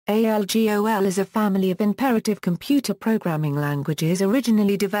ALGOL is a family of imperative computer programming languages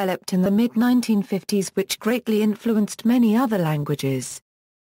originally developed in the mid-1950s which greatly influenced many other languages.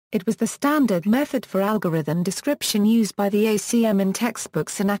 It was the standard method for algorithm description used by the ACM in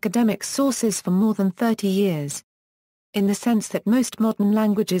textbooks and academic sources for more than 30 years. In the sense that most modern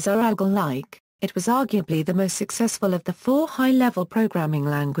languages are algol-like, it was arguably the most successful of the four high-level programming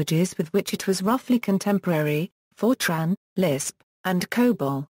languages with which it was roughly contemporary: Fortran, Lisp, and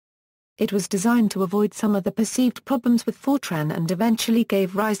COBOL. It was designed to avoid some of the perceived problems with Fortran and eventually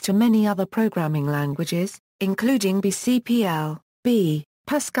gave rise to many other programming languages, including BCPL, B,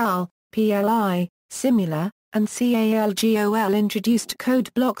 Pascal, PLI, Simula, and CALGOL introduced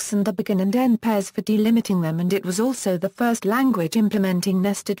code blocks and the begin and end pairs for delimiting them, and it was also the first language implementing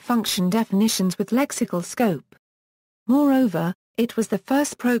nested function definitions with lexical scope. Moreover, it was the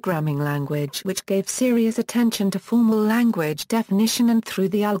first programming language which gave serious attention to formal language definition and through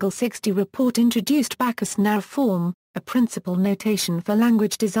the ALGOL-60 report introduced Backus-Naur Form, a principal notation for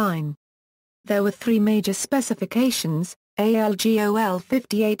language design. There were three major specifications: ALGOL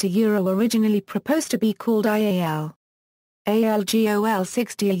 58 originally proposed to be called IAL. ALGOL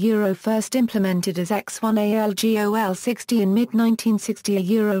 60 first implemented as X1 ALGOL 60 in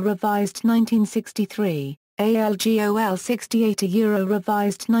mid-1960 revised 1963. ALGOL 68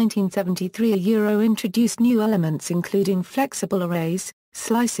 revised 1973 introduced new elements including flexible arrays,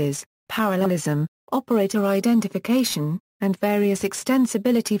 slices, parallelism, operator identification, and various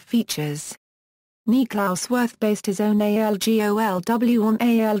extensibility features. Niklaus Wirth based his own ALGOL-W on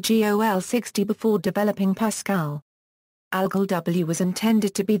ALGOL 60 before developing Pascal. ALGOL-W was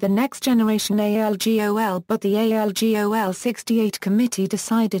intended to be the next generation ALGOL, but the ALGOL 68 committee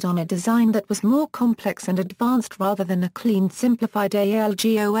decided on a design that was more complex and advanced rather than a clean simplified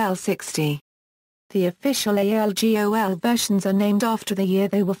ALGOL 60. The official ALGOL versions are named after the year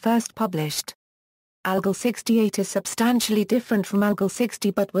they were first published. ALGOL 68 is substantially different from ALGOL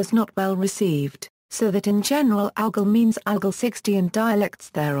 60 but was not well received, so that in general ALGOL means ALGOL 60 and dialects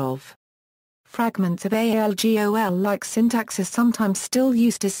thereof. Fragments of ALGOL-like syntax are sometimes still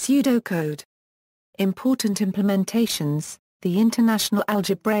used as pseudocode. Important implementations: the International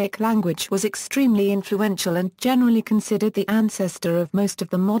Algebraic Language was extremely influential and generally considered the ancestor of most of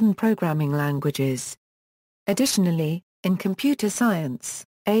the modern programming languages. Additionally, in computer science,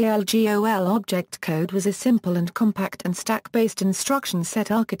 ALGOL object code was a simple and compact and stack-based instruction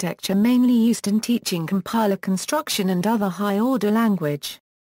set architecture mainly used in teaching compiler construction and other high-order language.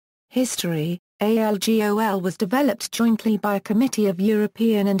 History: ALGOL was developed jointly by a committee of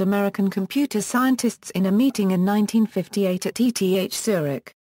European and American computer scientists in a meeting in 1958 at ETH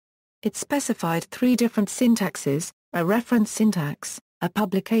Zurich. It specified three different syntaxes: a reference syntax, a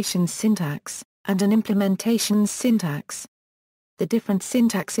publication syntax, and an implementation syntax. The different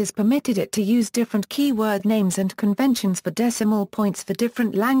syntaxes permitted it to use different keyword names and conventions for decimal points for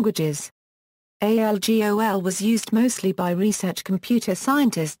different languages. ALGOL was used mostly by research computer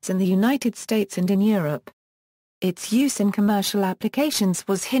scientists in the United States and in Europe. Its use in commercial applications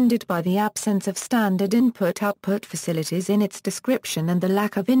was hindered by the absence of standard input-output facilities in its description and the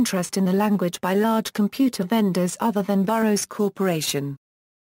lack of interest in the language by large computer vendors other than Burroughs Corporation.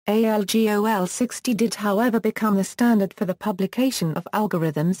 ALGOL 60 did however become the standard for the publication of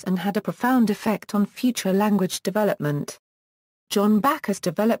algorithms and had a profound effect on future language development. John Backus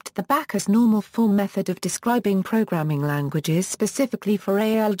developed the Backus-Naur Form method of describing programming languages specifically for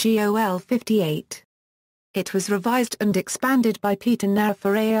ALGOL 58. It was revised and expanded by Peter Naur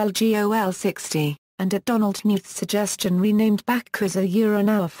for ALGOL 60, and at Donald Knuth's suggestion renamed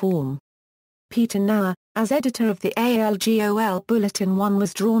Backus-Naur Form. Peter Naur, as editor of the ALGOL Bulletin 1,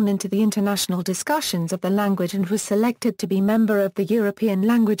 was drawn into the international discussions of the language and was selected to be member of the European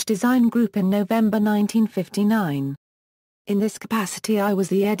Language Design Group in November 1959. In this capacity I was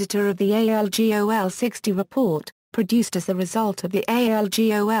the editor of the ALGOL 60 report, produced as the result of the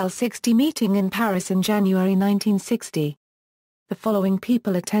ALGOL 60 meeting in Paris in January 1960. The following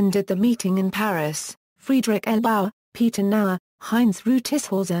people attended the meeting in Paris: Friedrich L. Bauer, Peter Naur, Heinz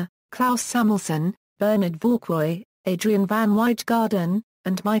Rütishauser, Klaus Samuelson, Bernard Vauquois, Adrian van Wijtgaarden,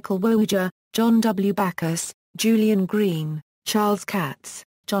 and Michael Woger, John W. Backus, Julian Green, Charles Katz,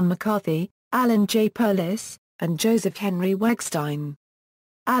 John McCarthy, Alan J. Perlis, and Joseph Henry Wegstein.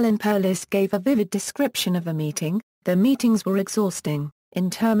 Alan Perlis gave a vivid description of the meeting: "The meetings were exhausting,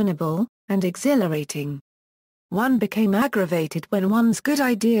 interminable, and exhilarating. One became aggravated when one's good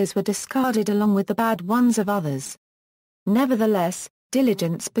ideas were discarded along with the bad ones of others. Nevertheless,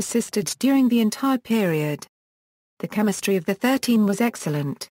 diligence persisted during the entire period. The chemistry of the 13 was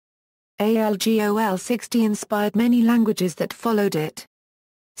excellent. ALGOL 60 inspired many languages that followed it.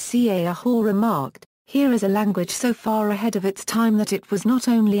 CA Hall remarked, "Here is a language so far ahead of its time that it was not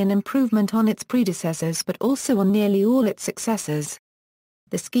only an improvement on its predecessors but also on nearly all its successors."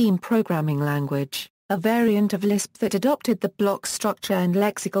 The scheme programming language, a variant of Lisp that adopted the block structure and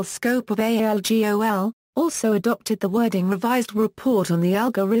lexical scope of ALGOL, also adopted the wording revised report on the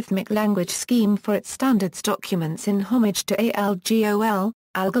algorithmic language scheme for its standards documents in homage to ALGOL,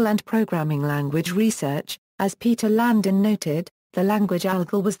 ALGOL and programming language research. As Peter Landin noted, the language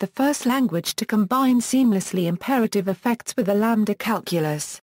ALGOL was the first language to combine seamlessly imperative effects with a lambda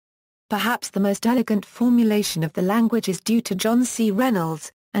calculus. Perhaps the most elegant formulation of the language is due to John C.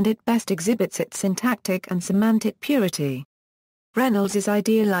 Reynolds, and it best exhibits its syntactic and semantic purity. Reynolds's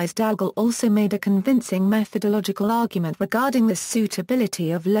idealized ALGOL also made a convincing methodological argument regarding the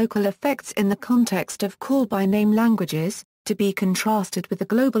suitability of local effects in the context of call-by-name languages, to be contrasted with the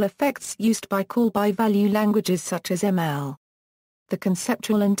global effects used by call-by-value languages such as ML. The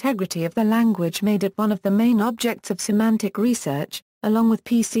conceptual integrity of the language made it one of the main objects of semantic research, along with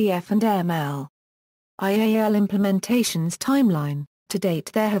PCF and ML. IAL implementations timeline. To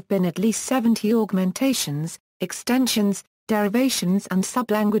date there have been at least 70 augmentations, extensions, derivations and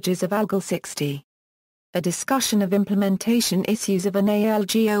sublanguages of ALGOL 60. A discussion of implementation issues of an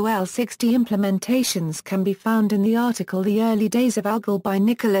ALGOL 60 implementations can be found in the article The Early Days of ALGOL by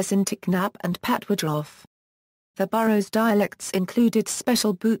Nicholas Intiknap and Pat Woodruff. The Burroughs dialects included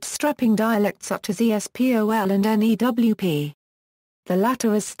special bootstrapping dialects such as ESPOL and NEWP. The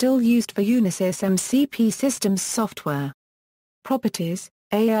latter is still used for Unisys MCP systems software. Properties.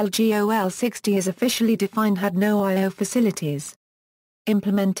 ALGOL 60 is officially defined had no I/O facilities.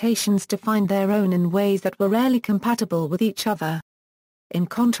 Implementations defined their own in ways that were rarely compatible with each other. In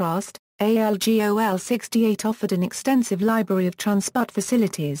contrast, ALGOL 68 offered an extensive library of transport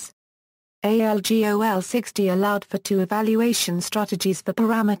facilities. ALGOL 60 allowed for two evaluation strategies for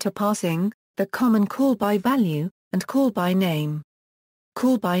parameter passing, the common call-by-value, and call-by-name.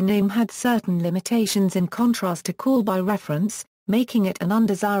 Call-by-name had certain limitations in contrast to call-by-reference, making it an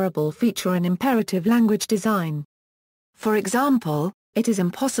undesirable feature in imperative language design. For example, it is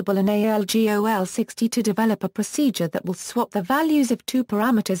impossible in ALGOL 60 to develop a procedure that will swap the values of two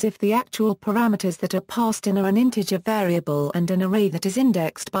parameters if the actual parameters that are passed in are an integer variable and an array that is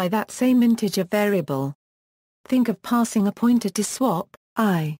indexed by that same integer variable. Think of passing a pointer to swap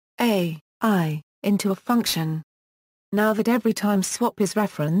I into a function. Now that every time swap is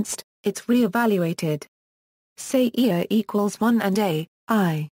referenced, it's re-evaluated. Say EA equals 1 and A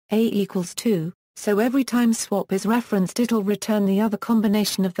equals 2, so every time swap is referenced it'll return the other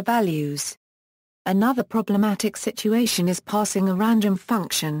combination of the values. Another problematic situation is passing a random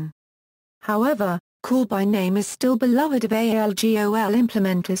function. However, call-by-name is still beloved of ALGOL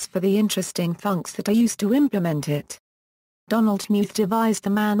implementers for the interesting funcs that are used to implement it. Donald Knuth devised the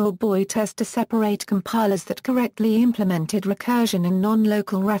man or boy test to separate compilers that correctly implemented recursion and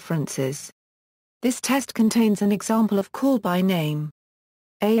non-local references. This test contains an example of call-by-name.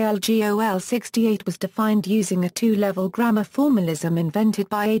 ALGOL 68 was defined using a two-level grammar formalism invented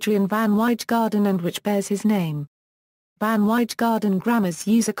by Adrian van Wijtgaarden and which bears his name. Van Wijtgaarden grammars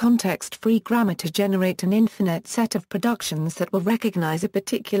use a context-free grammar to generate an infinite set of productions that will recognize a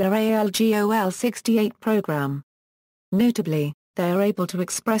particular ALGOL 68 program. Notably, they are able to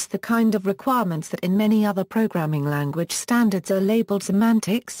express the kind of requirements that in many other programming language standards are labeled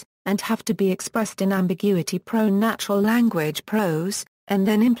semantics, and have to be expressed in ambiguity-prone natural language prose, and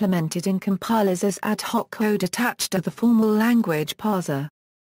then implemented in compilers as ad hoc code attached to the formal language parser.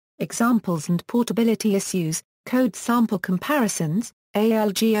 Examples and portability issues, code sample comparisons,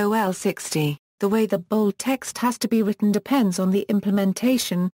 ALGOL 60. The way the bold text has to be written depends on the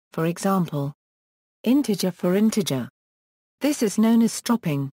implementation, for example. Integer for integer. This is known as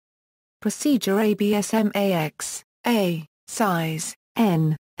stropping. Procedure ABSMAX, A, size,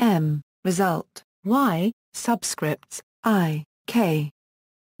 N, M, result, Y, subscripts, I, K.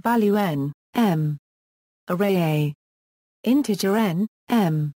 Value N, M. Array A. Integer N,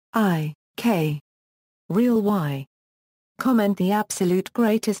 M, I, K. Real Y. Comment: the absolute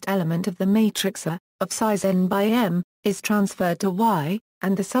greatest element of the matrix A, of size n by m, is transferred to Y,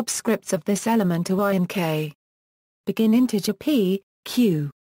 and the subscripts of this element are Y and K. Begin integer P,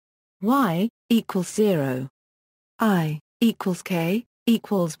 Q. Y, equals 0. I, equals K,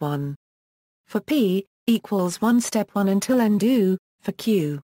 equals 1. For P, equals 1 step 1 until n do, for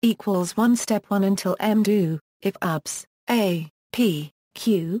Q, equals 1 step 1 until m do, if abs, A, P,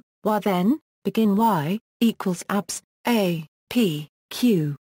 Q, Y then, begin Y, equals abs, A, P,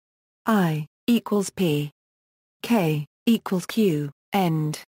 Q. I, equals P. K, equals Q,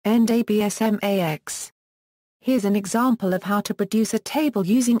 end ABSMAX. Here's an example of how to produce a table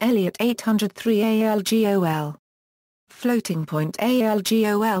using Elliott 803 ALGOL. Floating point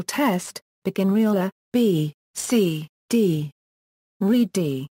ALGOL test, begin real A, B, C, D. Read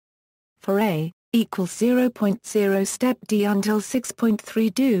D. For A, equals 0.0 step D until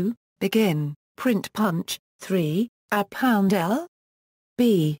 6.3 do, begin, print punch, 3, a pound L.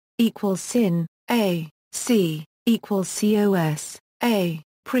 B, equals sin, A, C, equals COS, A,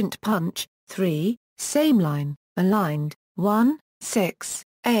 print punch, 3, same line, aligned, 1, 6,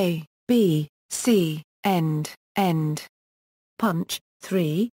 A, B, C, end, end. Punch,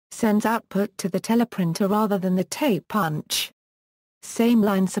 3, sends output to the teleprinter rather than the tape punch. Same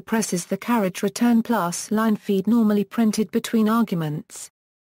line suppresses the carriage return plus line feed normally printed between arguments.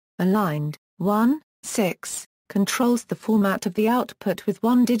 Aligned, 1, 6, controls the format of the output with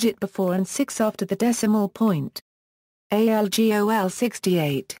 1 digit before and 6 after the decimal point. ALGOL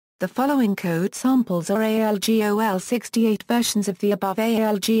 68. The following code samples are ALGOL 68 versions of the above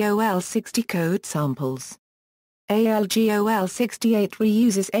ALGOL 60 code samples. ALGOL 68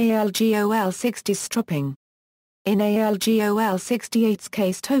 reuses ALGOL 60's stripping. In ALGOL 68's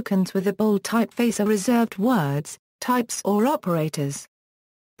case, tokens with a bold typeface are reserved words, types or operators.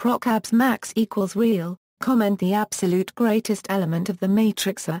 Proc abs max equals real, comment the absolute greatest element of the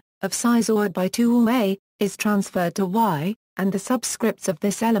matrix A, of size odd by 2 or A, is transferred to Y, and the subscripts of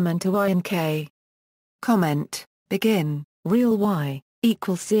this element are Y and K. Comment, begin, real Y,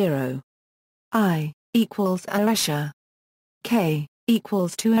 equals 0. I, equals Aresha. K,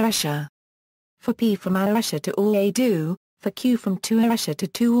 equals 2 Aresha. For P from Aresha to or A do, for Q from 2 Aresha to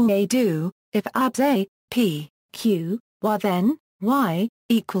 2 or A do, if abs A, P, Q, Y then, Y,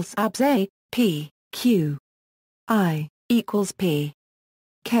 equals abs A, P, Q. I, equals P.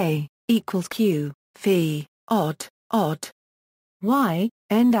 K, equals Q, phi, odd, odd. Y,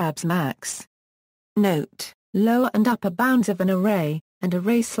 end abs max. Note, lower and upper bounds of an array, and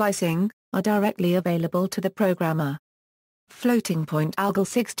array slicing, are directly available to the programmer. Floating point ALGOL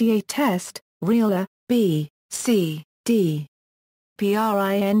 68 test, real A, B, C, D.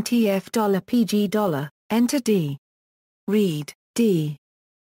 printf $PG, enter D. Read, D.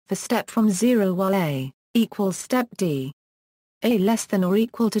 For step from 0 while A, equals step D. A less than or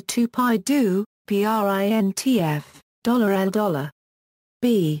equal to 2 pi do, printf, $L.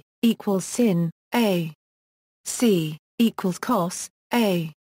 B, equals sin, A. C, equals cos,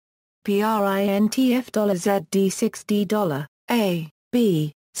 A. printf $ZD6D, A,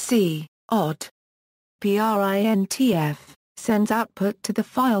 B, C, odd. printf, sends output to the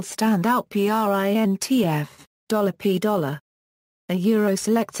file standout printf, $P. A euro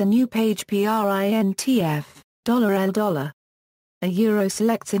selects a new page printf, $L. A euro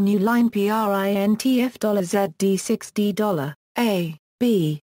selects a new line printf $ZD6D, A,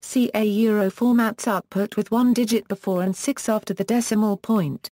 B, C. A euro formats output with 1 digit before and 6 after the decimal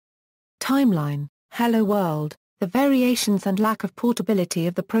point. Timeline, Hello World. The variations and lack of portability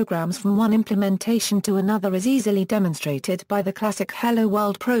of the programs from one implementation to another is easily demonstrated by the classic Hello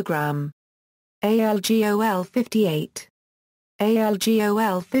World program. ALGOL 58.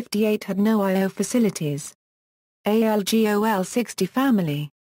 ALGOL 58 had no I/O facilities. ALGOL 60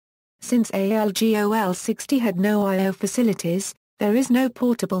 family. Since ALGOL 60 had no I/O facilities, there is no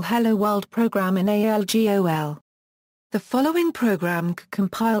portable Hello World program in ALGOL. The following program could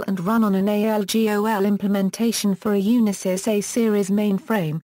compile and run on an ALGOL implementation for a Unisys A-series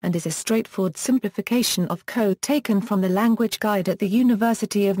mainframe, and is a straightforward simplification of code taken from the language guide at the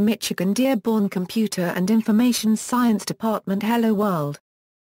University of Michigan Dearborn Computer and Information Science Department. Hello World.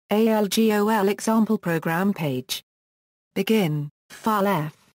 ALGOL example program page. Begin, file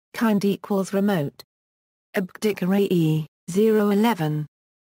F, kind equals remote. Abdic array E, 011.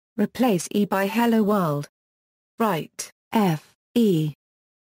 Replace E by Hello World. Write, F, E,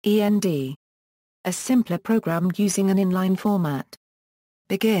 END. A simpler program using an inline format.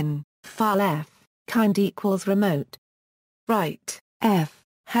 Begin, file F, kind equals remote. Write, F,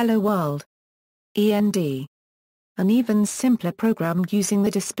 Hello World. END. An even simpler program using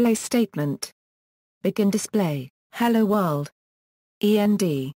the display statement. Begin display, Hello World.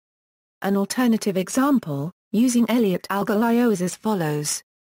 END. An alternative example, using Elliott algol is as follows.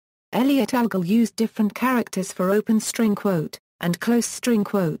 Elliott algol used different characters for open string quote, and close string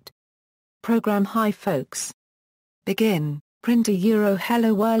quote. Program hi folks. Begin, print a euro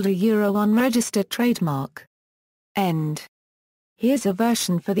hello world a euro unregistered trademark. End. Here's a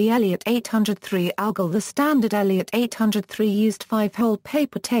version for the Elliott 803 algol. The standard Elliott 803 used 5-hole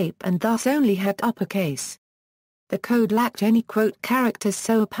paper tape and thus only had uppercase. The code lacked any quote characters,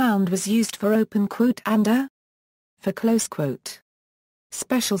 so a pound was used for open quote and a for close quote.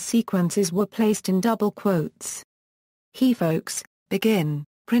 Special sequences were placed in double quotes. He folks, begin,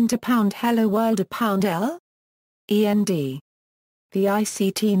 print £, hello world £L? END. The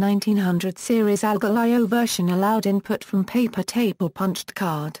ICT 1900 series algol-IO version allowed input from paper tape or punched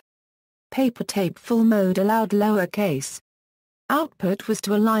card. Paper tape full mode allowed lowercase. Output was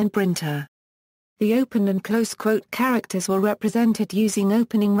to a line printer. The open and close quote characters were represented using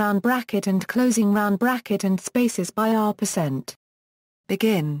opening round bracket and closing round bracket and spaces by %.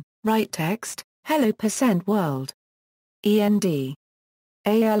 Begin, write text, hello %world. END.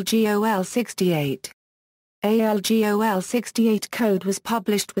 ALGOL 68. ALGOL 68 code was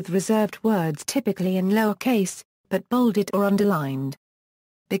published with reserved words typically in lowercase, but bolded or underlined.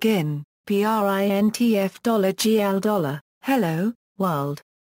 Begin, printf$GL$, hello, world.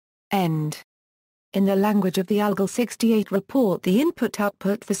 End. In the language of the ALGOL 68 report, the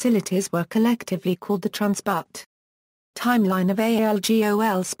input-output facilities were collectively called the transbut. Timeline of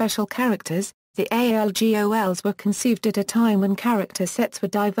ALGOL special characters. The ALGOLs were conceived at a time when character sets were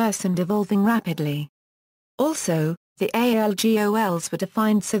diverse and evolving rapidly. Also, the ALGOLs were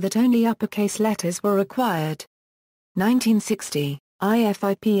defined so that only uppercase letters were required. 1960,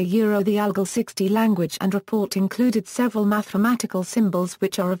 IFIP The ALGOL 60 language and report included several mathematical symbols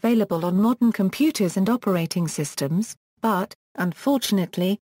which are available on modern computers and operating systems, but,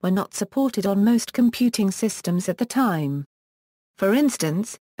 unfortunately, were not supported on most computing systems at the time. For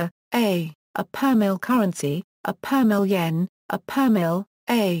instance, a per-mil currency, a per-mil yen, a per-mil,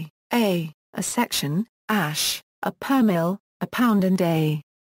 a section, ash, a per-mil, a pound and a.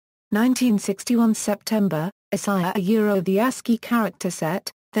 1961 September, ASCII the ASCII character set,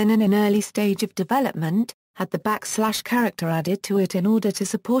 then in an early stage of development, had the / character added to it in order to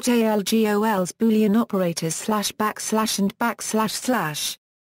support ALGOL's Boolean operators / backslash and //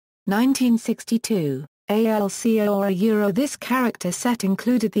 1962, ALCOR this character set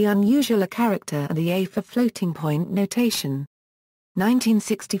included the unusual A character and the A for floating point notation.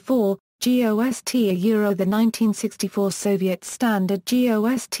 1964, GOST the 1964 Soviet standard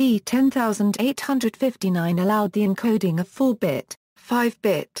GOST 10859 allowed the encoding of 4-bit,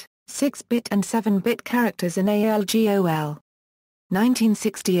 5-bit, 6-bit and 7-bit characters in ALGOL.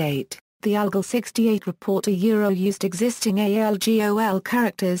 1968, the ALGOL 68 report used existing ALGOL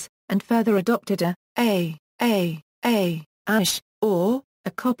characters, and further adopted a, ash, or,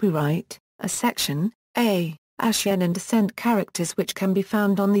 a copyright, a section, yen and accent characters which can be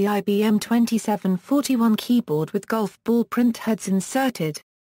found on the IBM 2741 keyboard with golf ball print heads inserted.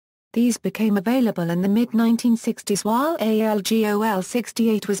 These became available in the mid-1960s while ALGOL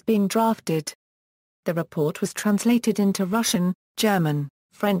 68 was being drafted. The report was translated into Russian, German,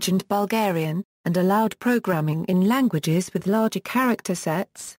 French and Bulgarian, and allowed programming in languages with larger character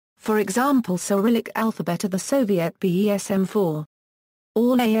sets, for example Cyrillic alphabet of the Soviet BESM4.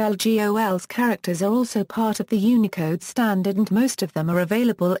 All ALGOL's characters are also part of the Unicode standard and most of them are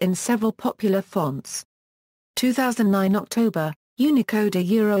available in several popular fonts. 2009 October, Unicode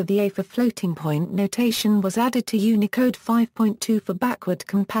the A for floating point notation was added to Unicode 5.2 for backward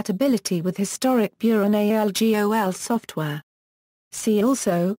compatibility with historic Buran ALGOL software. See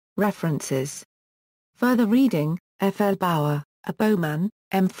also, references. Further reading, F. L. Bauer, A. Bowman,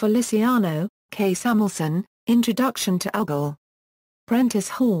 M. Feliciano, K. Samuelson, Introduction to ALGOL. Prentice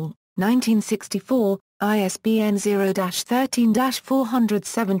Hall, 1964, ISBN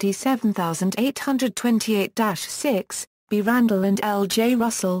 0-13-477828-6, B. Randall and L. J.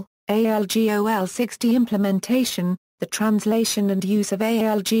 Russell, ALGOL 60 Implementation, the Translation and Use of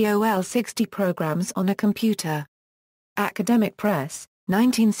ALGOL 60 Programs on a Computer. Academic Press,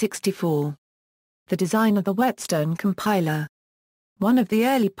 1964. The Design of the Whetstone Compiler. One of the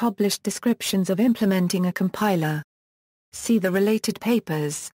early published descriptions of implementing a compiler. See the related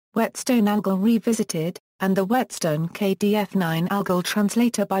papers, Whetstone ALGOL Revisited, and the Whetstone KDF9 ALGOL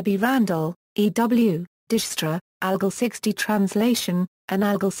Translator by B. Randall, E.W., Dijkstra, ALGOL 60 Translation, an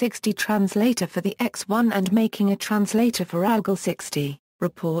ALGOL 60 translator for the X1 and making a translator for ALGOL 60,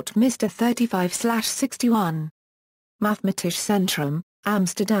 report Mr. 35/61. Mathematisch Centrum,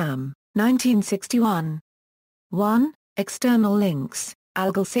 Amsterdam, 1961. 1. External links.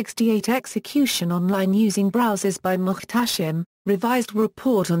 ALGOL 68 execution online using browsers by Muhtashim, revised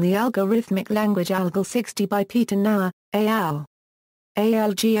report on the algorithmic language ALGOL 60 by Peter Nauer, al.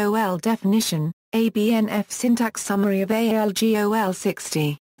 ALGOL definition, ABNF syntax summary of ALGOL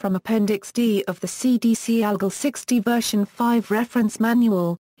 60, from Appendix D of the CDC ALGOL 60 version 5 reference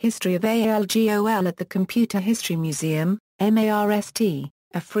manual, history of ALGOL at the Computer History Museum, MARST, a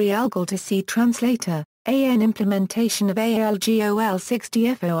free ALGOL to C translator. AN implementation of ALGOL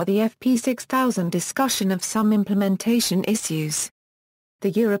 60 FO or the FP6000 discussion of some implementation issues. the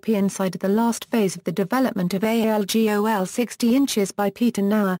European side of the last phase of the development of ALGOL 60 inches by Peter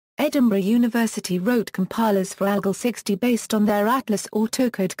Nauer, Edinburgh University wrote compilers for ALGOL 60 based on their Atlas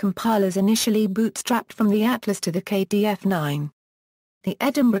autocode compilers initially bootstrapped from the Atlas to the KDF9. The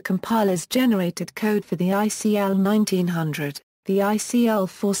Edinburgh compilers generated code for the ICL 1900, the ICL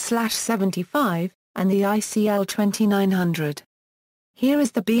 4/75, and the ICL 2900. Here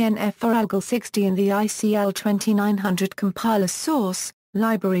is the BNF for ALGOL 60 and the ICL 2900 compiler source,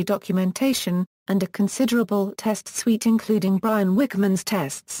 library documentation, and a considerable test suite including Brian Wickman's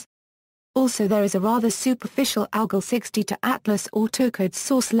tests. Also there is a rather superficial ALGOL 60 to Atlas autocode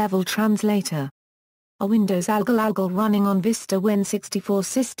source level translator. A Windows ALGOL running on Vista Win64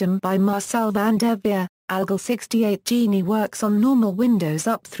 system by Marcel van der Veer, ALGOL 68 Genie works on normal Windows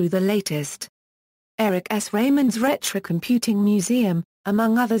up through the latest. Eric S. Raymond's Retrocomputing Museum,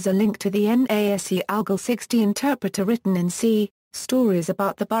 among others, a link to the NASE ALGOL 60 interpreter written in C, stories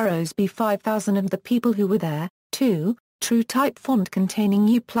about the Burroughs B5000 and the people who were there, 2, true type font containing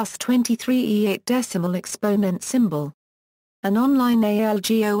U+23E8 decimal exponent symbol. An online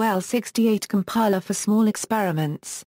ALGOL 68 compiler for small experiments.